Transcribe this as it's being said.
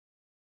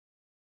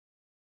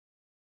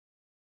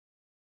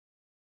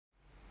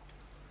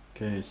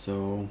Okay,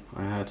 so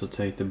I had to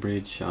take the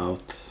bridge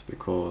out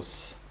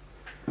because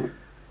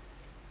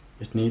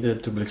it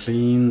needed to be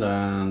cleaned,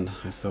 and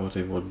I thought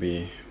it would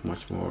be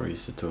much more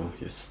easy to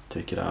just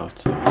take it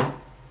out.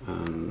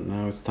 And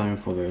now it's time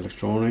for the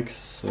electronics,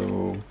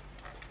 so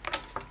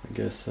I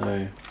guess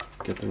I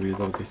get rid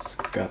of this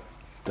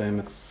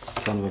goddamn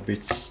son of a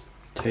bitch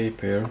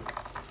tape here.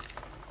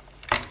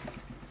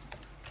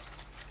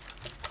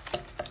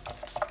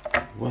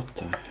 What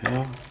the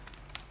hell?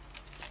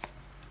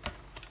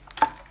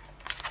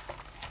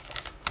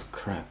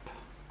 Crap.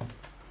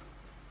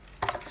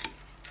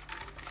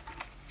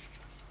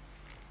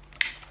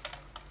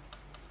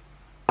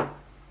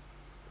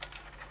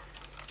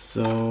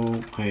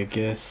 So I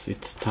guess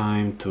it's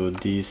time to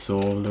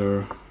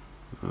desolder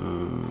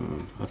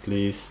at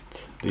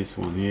least this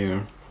one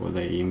here for the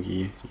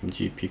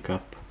EMG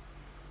pickup.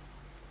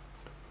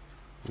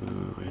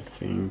 I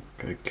think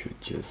I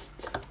could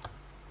just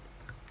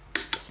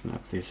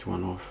snap this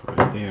one off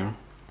right there.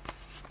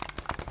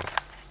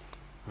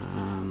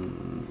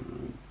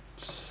 And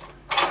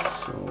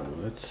so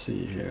let's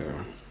see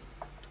here.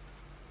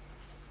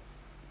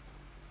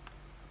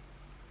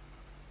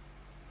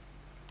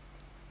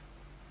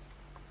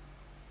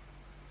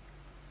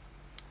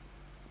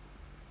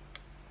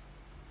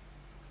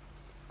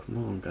 Come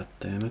on,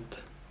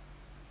 goddammit.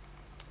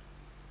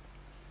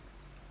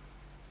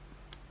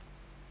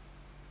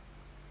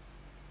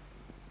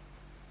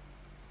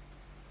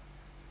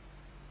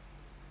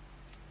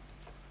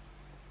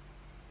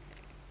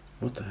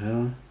 What the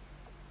hell?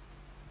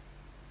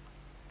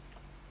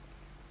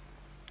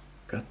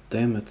 God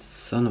damn it,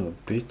 son of a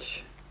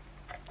bitch.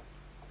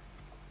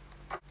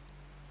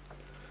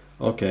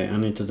 Okay, I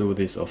need to do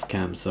this off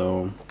cam,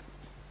 so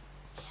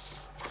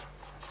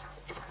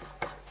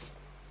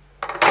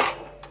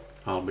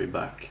I'll be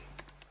back.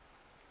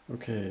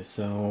 Okay,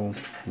 so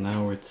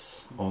now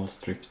it's all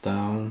stripped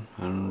down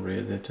and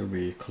ready to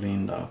be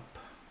cleaned up.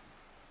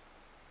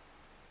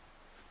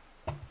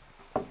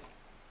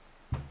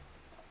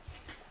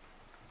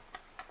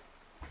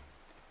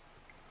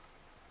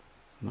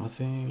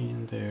 Nothing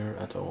in there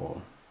at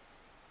all.